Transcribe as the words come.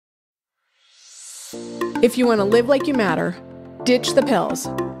If you want to live like you matter, ditch the pills,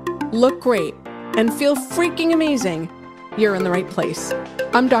 look great, and feel freaking amazing, you're in the right place.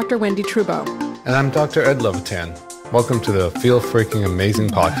 I'm Dr. Wendy Trudeau. And I'm Dr. Ed Levitan. Welcome to the Feel Freaking Amazing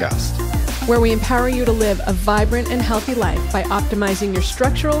podcast, where we empower you to live a vibrant and healthy life by optimizing your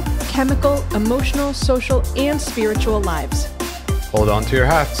structural, chemical, emotional, social, and spiritual lives. Hold on to your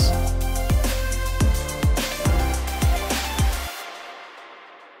hats.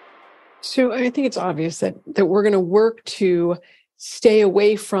 So I think it's obvious that we're going to work to stay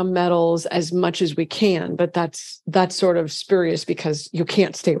away from metals as much as we can, but that's sort of spurious because you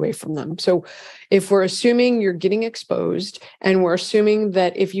can't stay away from them. So if we're assuming you're getting exposed, and we're assuming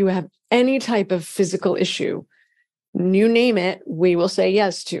that if you have any type of physical issue, you name it, we will say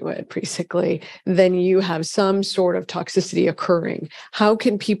yes to it, basically, then you have some sort of toxicity occurring. How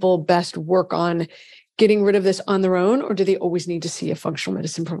can people best work on getting rid of this on their own, or do they always need to see a functional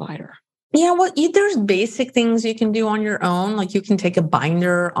medicine provider? Yeah, well, there's basic things you can do on your own. Like you can take a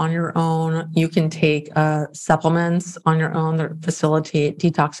binder on your own. You can take supplements on your own that facilitate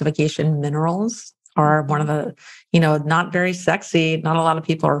detoxification. Minerals are one of the, not very sexy. Not a lot of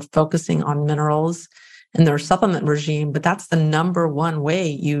people are focusing on minerals in their supplement regime, but that's the number one way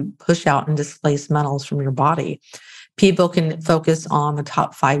you push out and displace metals from your body. People can focus on the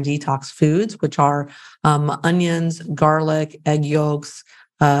top 5 detox foods, which are onions, garlic, egg yolks,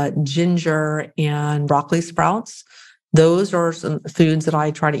 ginger, and broccoli sprouts. Those are some foods that I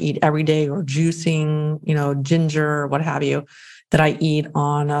try to eat every day, or juicing, ginger, what have you, that I eat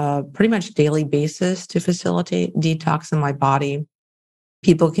on a pretty much daily basis to facilitate detox in my body.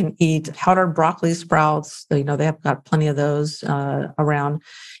 People can eat powdered broccoli sprouts. They have got plenty of those around,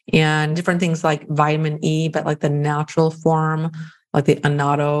 and different things like vitamin E, but like the natural form, like the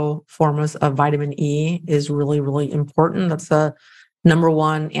annatto forms of vitamin E is really, really important. That's the number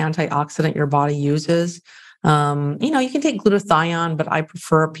one antioxidant your body uses. You can take glutathione, but I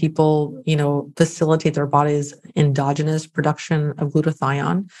prefer people, facilitate their body's endogenous production of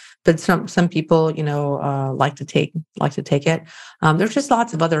glutathione. But some people, like to take it. There's just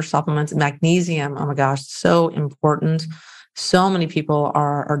lots of other supplements. Magnesium, oh my gosh, so important. So many people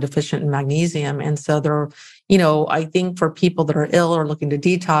are deficient in magnesium. And so I think for people that are ill or looking to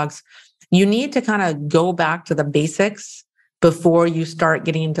detox, you need to kind of go back to the basics before you start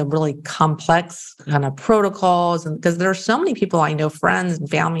getting into really complex kind of protocols. And because there are so many people I know, friends and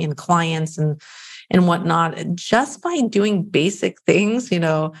family and clients and whatnot, just by doing basic things,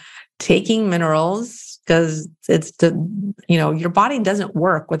 taking minerals, because your body doesn't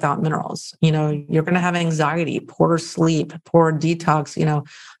work without minerals. You're going to have anxiety, poor sleep, poor detox,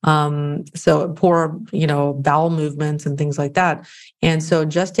 so poor, bowel movements and things like that. And so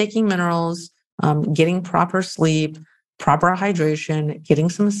just taking minerals, getting proper sleep, proper hydration, getting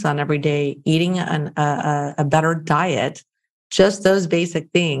some sun every day, eating a better diet, just those basic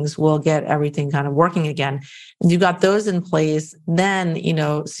things will get everything kind of working again. And you got those in place, then,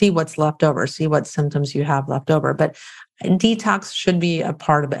 see what's left over, see what symptoms you have left over. But detox should be a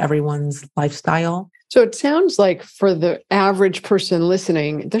part of everyone's lifestyle. So it sounds like for the average person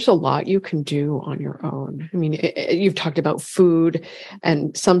listening, there's a lot you can do on your own. I mean, you've talked about food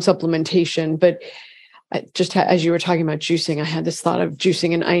and some supplementation, but just as you were talking about juicing, I had this thought of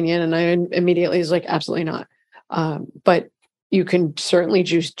juicing an onion, and I immediately was like, absolutely not. But you can certainly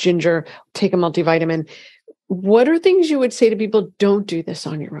juice ginger, take a multivitamin. What are things you would say to people, don't do this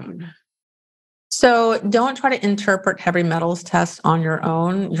on your own? So don't try to interpret heavy metals tests on your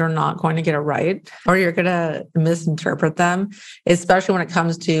own. You're not going to get it right, or you're going to misinterpret them, especially when it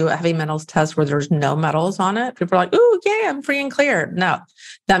comes to heavy metals tests where there's no metals on it. People are like, "Ooh, yeah, I'm free and clear." No,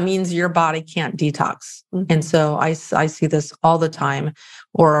 that means your body can't detox. Mm-hmm. And so I see this all the time,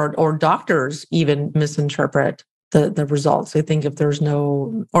 or doctors even misinterpret the results. They think if there's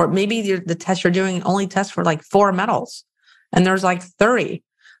no, or maybe the test you're doing only tests for like 4 metals, and there's like 30.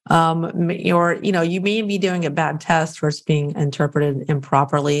 Or, you may be doing a bad test or it's being interpreted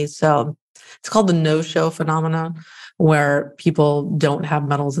improperly. So it's called the no-show phenomena, where people don't have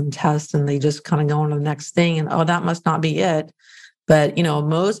metals in tests and they just kind of go on to the next thing and, oh, that must not be it. But,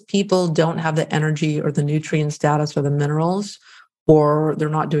 most people don't have the energy or the nutrient status or the minerals, or they're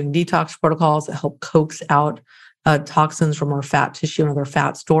not doing detox protocols that help coax out toxins from our fat tissue and other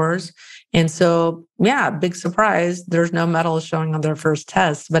fat stores. And so, big surprise, there's no metals showing on their first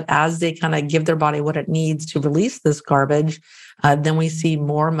test. But as they kind of give their body what it needs to release this garbage, then we see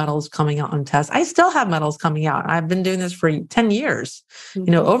more metals coming out on tests. I still have metals coming out. I've been doing this for 10 years,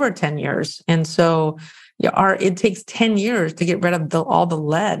 over 10 years. And so it takes 10 years to get rid of all the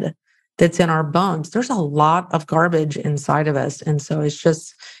lead that's in our bones. There's a lot of garbage inside of us. And so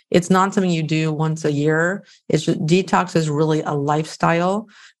it's not something you do once a year. It's just, detox is really a lifestyle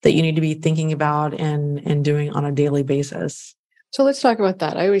that you need to be thinking about and doing on a daily basis. So let's talk about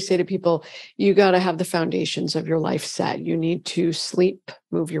that. I always say to people, you got to have the foundations of your life set. You need to sleep,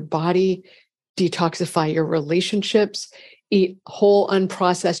 move your body, detoxify your relationships, eat whole,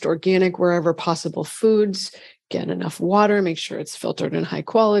 unprocessed, organic, wherever possible foods, get enough water, make sure it's filtered and high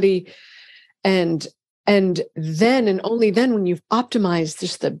quality. And then, and only then, when you've optimized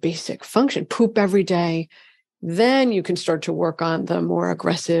just the basic function, poop every day, then you can start to work on the more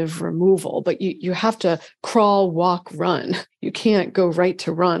aggressive removal. But you have to crawl, walk, run. You can't go right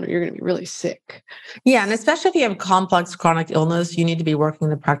to run or you're going to be really sick. Yeah. And especially if you have complex chronic illness, you need to be working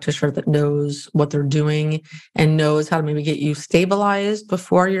with a practitioner that knows what they're doing and knows how to maybe get you stabilized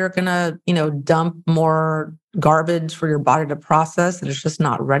before you're going to, dump more garbage for your body to process and it's just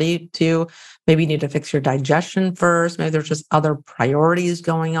not ready to. Maybe you need to fix your digestion first. Maybe there's just other priorities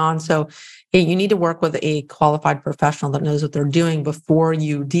going on. So you need to work with a qualified professional that knows what they're doing before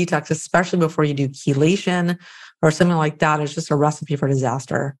you detox, especially before you do chelation or something like that. It's just a recipe for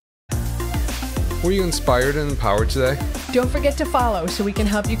disaster. Were you inspired and empowered today? Don't forget to follow so we can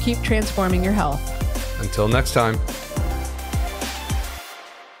help you keep transforming your health. Until next time.